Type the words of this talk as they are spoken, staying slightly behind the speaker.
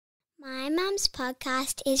My mum's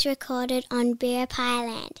podcast is recorded on Biripi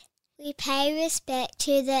land. We pay respect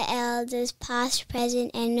to the elders past, present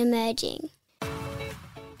and emerging.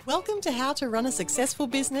 Welcome to How to Run a Successful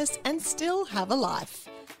Business and Still Have a Life.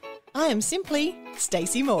 I am simply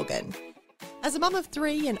Stacey Morgan. As a mum of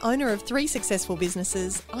three and owner of 3 successful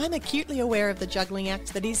businesses, I'm acutely aware of the juggling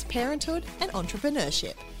act that is parenthood and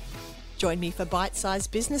entrepreneurship. Join me for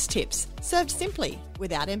bite-sized business tips, served simply,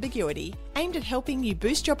 without ambiguity, aimed at helping you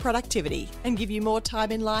boost your productivity and give you more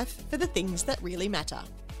time in life for the things that really matter.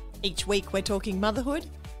 Each week we're talking motherhood,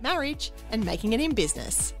 marriage, and making it in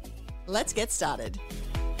business. Let's get started.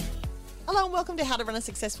 Hello and welcome to How to Run a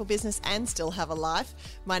Successful Business and Still Have a Life.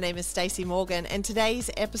 My name is Stacey Morgan and today's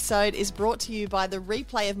episode is brought to you by the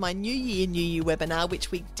replay of my New Year webinar, which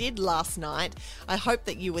we did last night. I hope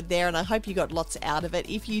that you were there and I hope you got lots out of it.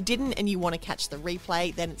 If you didn't and you want to catch the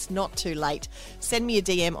replay, then it's not too late. Send me a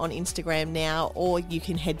DM on Instagram now, or you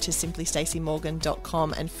can head to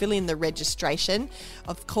simplystaceymorgan.com and fill in the registration.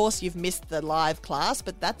 Of course, you've missed the live class,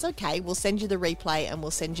 but that's okay. We'll send you the replay and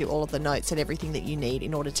we'll send you all of the notes and everything that you need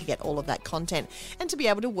in order to get all of that content and to be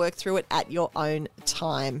able to work through it at your own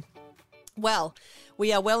time. Well,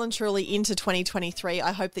 we are well and truly into 2023.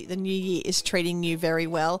 I hope that the new year is treating you very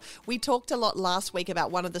well. We talked a lot last week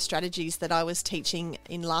about one of the strategies that I was teaching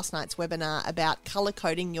in last night's webinar about color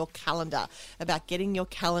coding your calendar, about getting your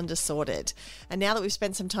calendar sorted. And now that we've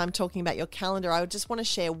spent some time talking about your calendar, I just want to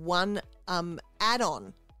share one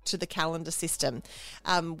add-on to the calendar system,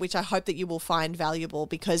 which I hope that you will find valuable,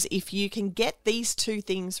 because if you can get these 2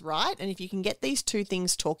 things right, and if you can get these 2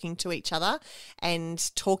 things talking to each other and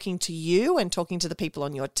talking to you and talking to the people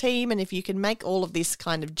on your team, and if you can make all of this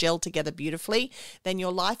kind of gel together beautifully, then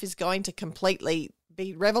your life is going to completely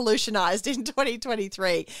be revolutionized in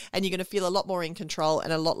 2023, and you're going to feel a lot more in control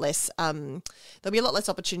and a lot less there'll be a lot less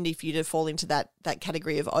opportunity for you to fall into that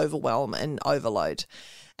category of overwhelm and overload.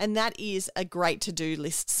 And that is a great to-do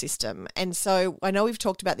list system. And so I know we've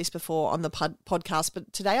talked about this before on the podcast,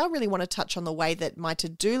 but today I really want to touch on the way that my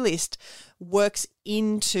to-do list works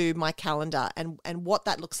into my calendar and what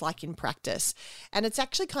that looks like in practice. And it's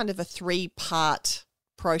actually kind of a 3-part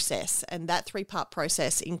process, and that 3-part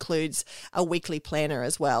process includes a weekly planner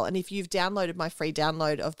as well. And if you've downloaded my free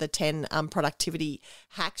download of the 10 productivity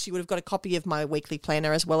hacks, you would have got a copy of my weekly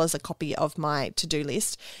planner as well as a copy of my to-do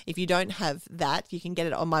list. If you don't have that, you can get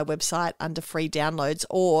it on my website under free downloads,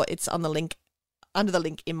 or it's on the link under the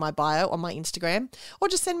link in my bio on my Instagram, or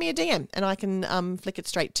just send me a DM and I can flick it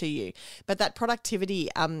straight to you. But that productivity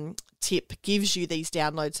tip gives you these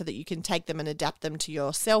downloads so that you can take them and adapt them to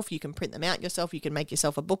yourself. You can print them out yourself. You can make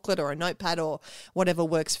yourself a booklet or a notepad or whatever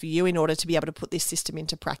works for you in order to be able to put this system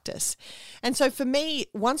into practice. And so for me,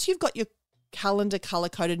 once you've got your calendar color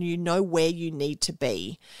coded and you know where you need to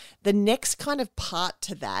be, the next kind of part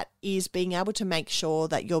to that is being able to make sure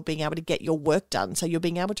that you're being able to get your work done. So you're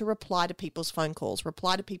being able to reply to people's phone calls,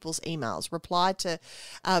 reply to people's emails, reply to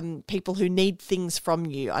people who need things from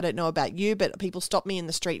you. I don't know about you, but people stop me in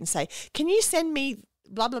the street and say, can you send me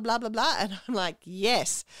blah, blah, blah, blah, blah? And I'm like,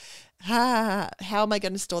 yes. How am I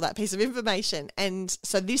going to store that piece of information? And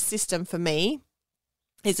so this system for me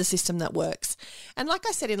is a system that works. And like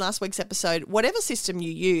I said in last week's episode, whatever system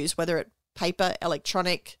you use, whether it's paper,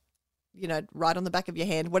 electronic, right on the back of your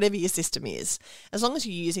hand, whatever your system is, as long as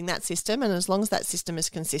you're using that system and as long as that system is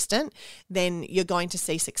consistent, then you're going to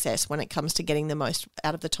see success when it comes to getting the most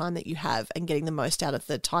out of the time that you have and getting the most out of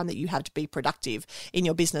the time that you have to be productive in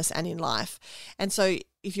your business and in life. And so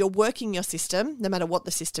if you're working your system, no matter what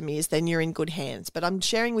the system is, then you're in good hands. But I'm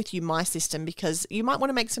sharing with you my system because you might want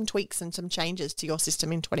to make some tweaks and some changes to your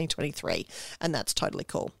system in 2023, and that's totally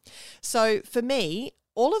cool. So for me,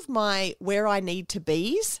 all of my where I need to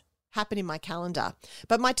be's happen in my calendar,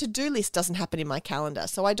 but my to-do list doesn't happen in my calendar.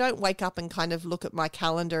 So I don't wake up and kind of look at my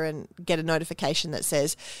calendar and get a notification that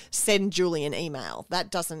says, send Julie an email. That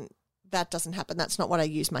doesn't happen. That's not what I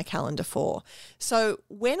use my calendar for. So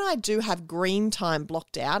when I do have green time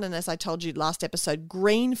blocked out, and as I told you last episode,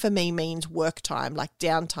 green for me means work time, like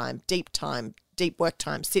downtime, deep work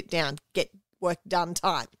time, sit down, get work done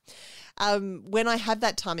time. When I have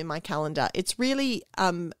that time in my calendar, it's really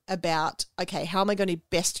about, okay, how am I going to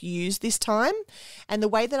best use this time? And the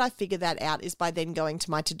way that I figure that out is by then going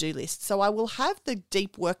to my to-do list. So I will have the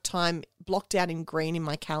deep work time blocked out in green in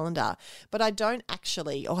my calendar, but I don't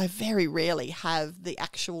actually, or I very rarely have the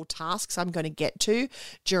actual tasks I'm going to get to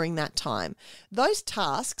during that time. Those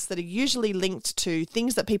tasks that are usually linked to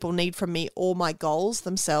things that people need from me or my goals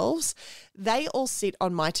themselves, they all sit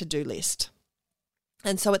on my to-do list.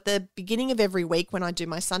 And so at the beginning of every week when I do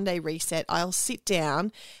my Sunday reset, I'll sit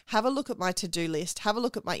down, have a look at my to-do list, have a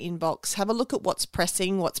look at my inbox, have a look at what's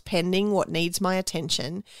pressing, what's pending, what needs my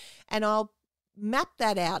attention, and I'll map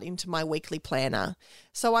that out into my weekly planner.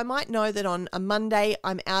 So I might know that on a Monday,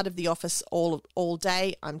 I'm out of the office all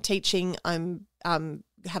day. I'm teaching, I'm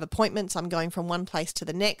have appointments, I'm going from one place to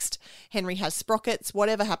the next. Henry has sprockets,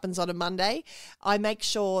 whatever happens on a Monday, I make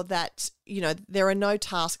sure that, there are no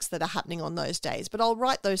tasks that are happening on those days, but I'll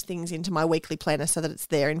write those things into my weekly planner so that it's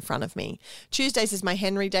there in front of me. Tuesdays is my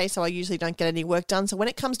Henry day, so I usually don't get any work done. So when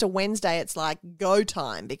it comes to Wednesday, it's like go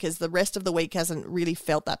time because the rest of the week hasn't really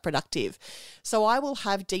felt that productive. So I will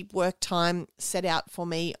have deep work time set out for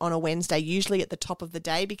me on a Wednesday, usually at the top of the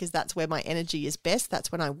day because that's where my energy is best.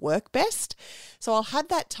 That's when I work best. So I'll have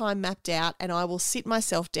that time mapped out and I will sit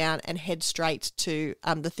myself down and head straight to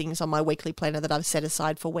the things on my weekly planner that I've set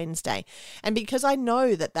aside for Wednesday. And because I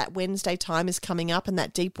know that that Wednesday time is coming up and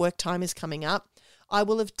that deep work time is coming up, I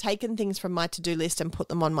will have taken things from my to-do list and put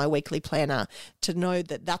them on my weekly planner to know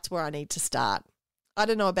that that's where I need to start. I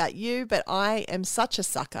don't know about you, but I am such a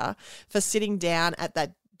sucker for sitting down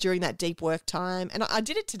during that deep work time. And I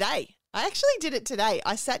did it today. I actually did it today.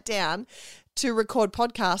 I sat down to record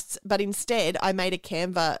podcasts, but instead I made a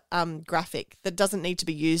Canva graphic that doesn't need to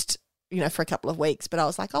be used, for a couple of weeks. But I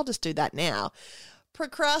was like, I'll just do that now.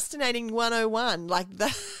 Procrastinating 101, like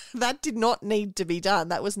that did not need to be done.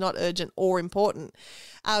 That was not urgent or important.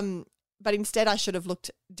 But instead I should have looked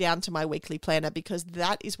down to my weekly planner because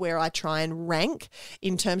that is where I try and rank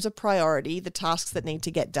in terms of priority the tasks that need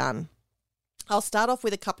to get done. I'll start off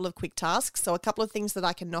with a couple of quick tasks. So a couple of things that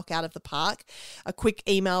I can knock out of the park, a quick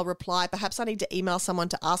email reply. Perhaps I need to email someone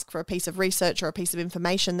to ask for a piece of research or a piece of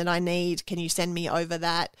information that I need. Can you send me over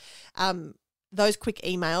that? Those quick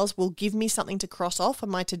emails will give me something to cross off on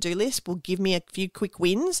my to-do list, will give me a few quick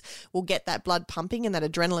wins, will get that blood pumping and that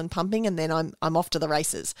adrenaline pumping, and then I'm off to the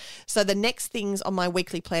races. So the next things on my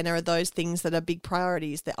weekly planner are those things that are big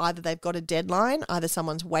priorities, that either they've got a deadline, either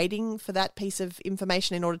someone's waiting for that piece of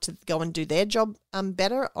information in order to go and do their job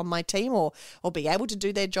better on my team or be able to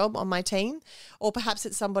do their job on my team, or perhaps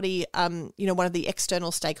it's somebody, one of the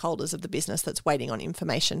external stakeholders of the business that's waiting on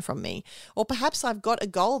information from me. Or perhaps I've got a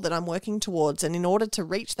goal that I'm working towards, and in order to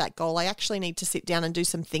reach that goal, I actually need to sit down and do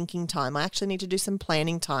some thinking time. I actually need to do some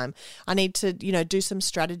planning time. I need to, do some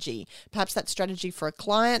strategy. Perhaps that's strategy for a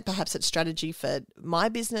client, perhaps it's strategy for my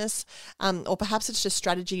business, or perhaps it's just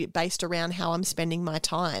strategy based around how I'm spending my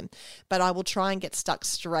time. But I will try and get stuck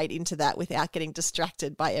straight into that without getting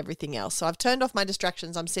distracted by everything else. So I've turned off my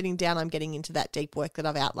distractions. I'm sitting down, I'm getting into that deep work that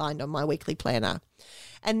I've outlined on my weekly planner.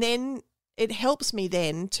 And then it helps me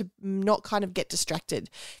then to not kind of get distracted,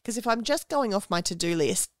 because if I'm just going off my to-do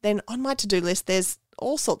list, then on my to-do list, there's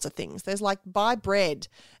all sorts of things. There's like buy bread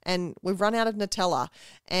and we've run out of Nutella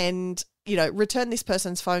and, return this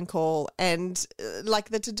person's phone call. And like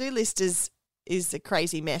the to-do list is a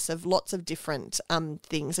crazy mess of lots of different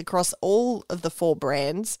things across all of the 4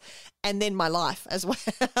 brands and then my life as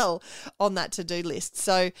well on that to-do list.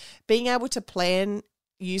 So being able to plan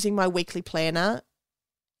using my weekly planner,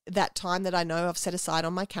 that time that I know I've set aside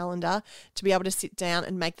on my calendar to be able to sit down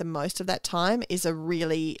and make the most of that time has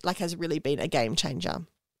really been a game changer.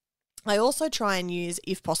 I also try and use,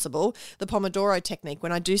 if possible, the Pomodoro technique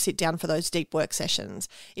when I do sit down for those deep work sessions.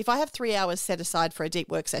 If I have 3 hours set aside for a deep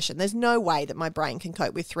work session, there's no way that my brain can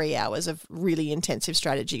cope with 3 hours of really intensive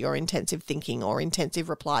strategy or intensive thinking or intensive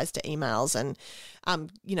replies to emails and,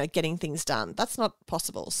 getting things done. That's not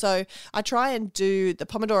possible. So I try and do the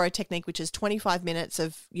Pomodoro technique, which is 25 minutes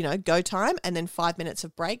of, go time and then 5 minutes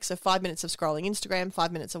of break. So 5 minutes of scrolling Instagram,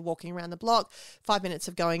 5 minutes of walking around the block, 5 minutes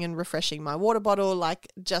of going and refreshing my water bottle,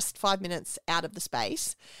 like just 5 minutes out of the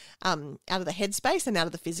space, out of the head space and out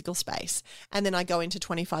of the physical space. And then I go into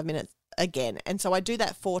 25 minutes again. And so I do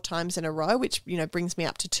that 4 times in a row, which, brings me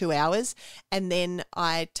up to 2 hours. And then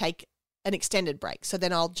I take an extended break. So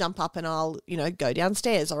then I'll jump up and I'll, go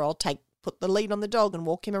downstairs, or I'll put the lead on the dog and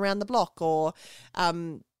walk him around the block, or,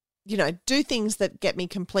 do things that get me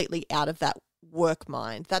completely out of that work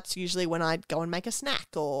mind. That's usually when I go and make a snack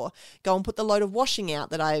or go and put the load of washing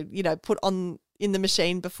out that I, put on in the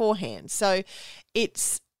machine beforehand. So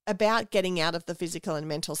it's about getting out of the physical and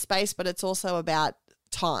mental space, but it's also about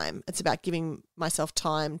time. It's about giving myself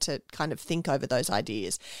time to kind of think over those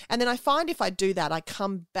ideas. And then I find if I do that, I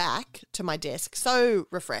come back to my desk so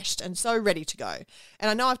refreshed and so ready to go.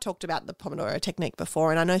 And I know I've talked about the Pomodoro technique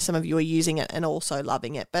before, and I know some of you are using it and also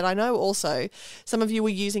loving it, but I know also some of you were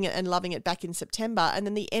using it and loving it back in September, and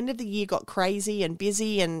then the end of the year got crazy and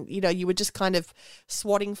busy, and you were just kind of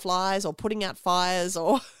swatting flies or putting out fires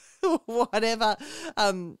or whatever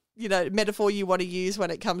metaphor you want to use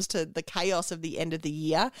when it comes to the chaos of the end of the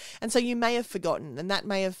year. And so you may have forgotten, and that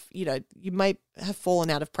may have, you may have fallen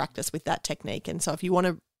out of practice with that technique. And so if you want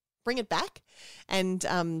to bring it back and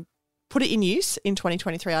put it in use in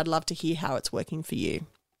 2023, I'd love to hear how it's working for you.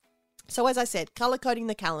 So as I said, color coding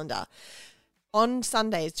the calendar. On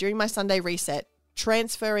Sundays, during my Sunday reset,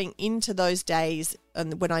 transferring into those days,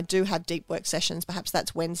 and when I do have deep work sessions, perhaps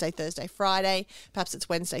that's Wednesday, Thursday, Friday, perhaps it's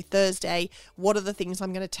Wednesday, Thursday, what are the things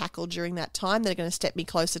I'm going to tackle during that time that are going to step me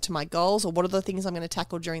closer to my goals, or what are the things I'm going to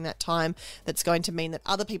tackle during that time that's going to mean that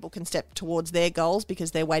other people can step towards their goals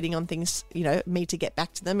because they're waiting on things, me to get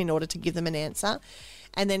back to them in order to give them an answer.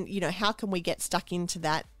 And then, how can we get stuck into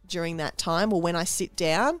that during that time? Well, when I sit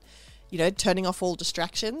down, turning off all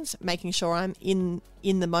distractions, making sure I'm in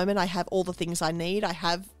the moment. I have all the things I need. I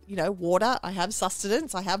have, water. I have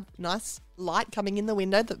sustenance. I have nice light coming in the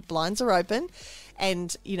window. The blinds are open.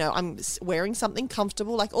 And, I'm wearing something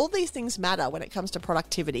comfortable. Like, all these things matter when it comes to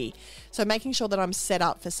productivity. So making sure that I'm set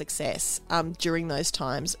up for success during those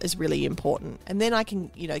times is really important. And then I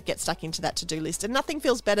can, get stuck into that to-do list. And nothing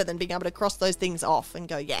feels better than being able to cross those things off and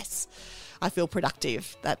go, yes, I feel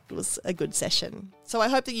productive. That was a good session. So I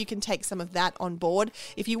hope that you can take some of that on board.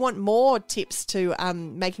 If you want more tips to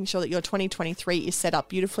making sure that your 2023 is set up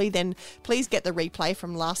beautifully, then please get the replay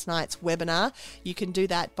from last night's webinar. You can do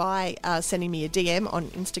that by sending me a DM on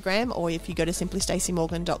Instagram, or if you go to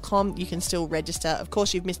simplystacymorgan.com, you can still register. Of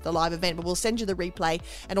course, you've missed the live event, but we'll send you the replay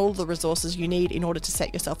and all the resources you need in order to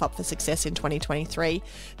set yourself up for success in 2023.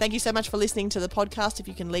 Thank you so much for listening to the podcast. If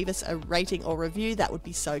you can leave us a rating or review, that would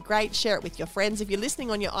be so great. Share it with your friends. If you're listening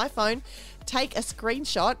on your iPhone, take a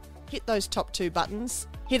screenshot, hit those top two buttons,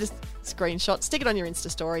 hit a screenshot, stick it on your Insta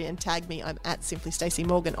story and tag me. I'm at Simply Stacey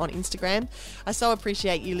Morgan on Instagram. I so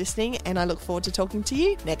appreciate you listening, and I look forward to talking to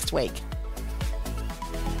you next week.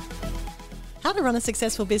 How to Run a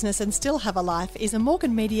Successful Business and Still Have a Life is a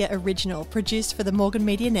Morgan Media original produced for the Morgan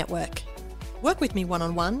Media Network. Work with me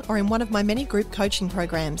one-on-one or in one of my many group coaching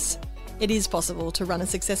programs. It is possible to run a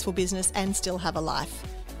successful business and still have a life.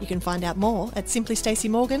 You can find out more at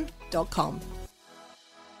simplystacymorgan.com.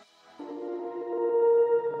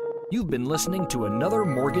 You've been listening to another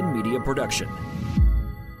Morgan Media production.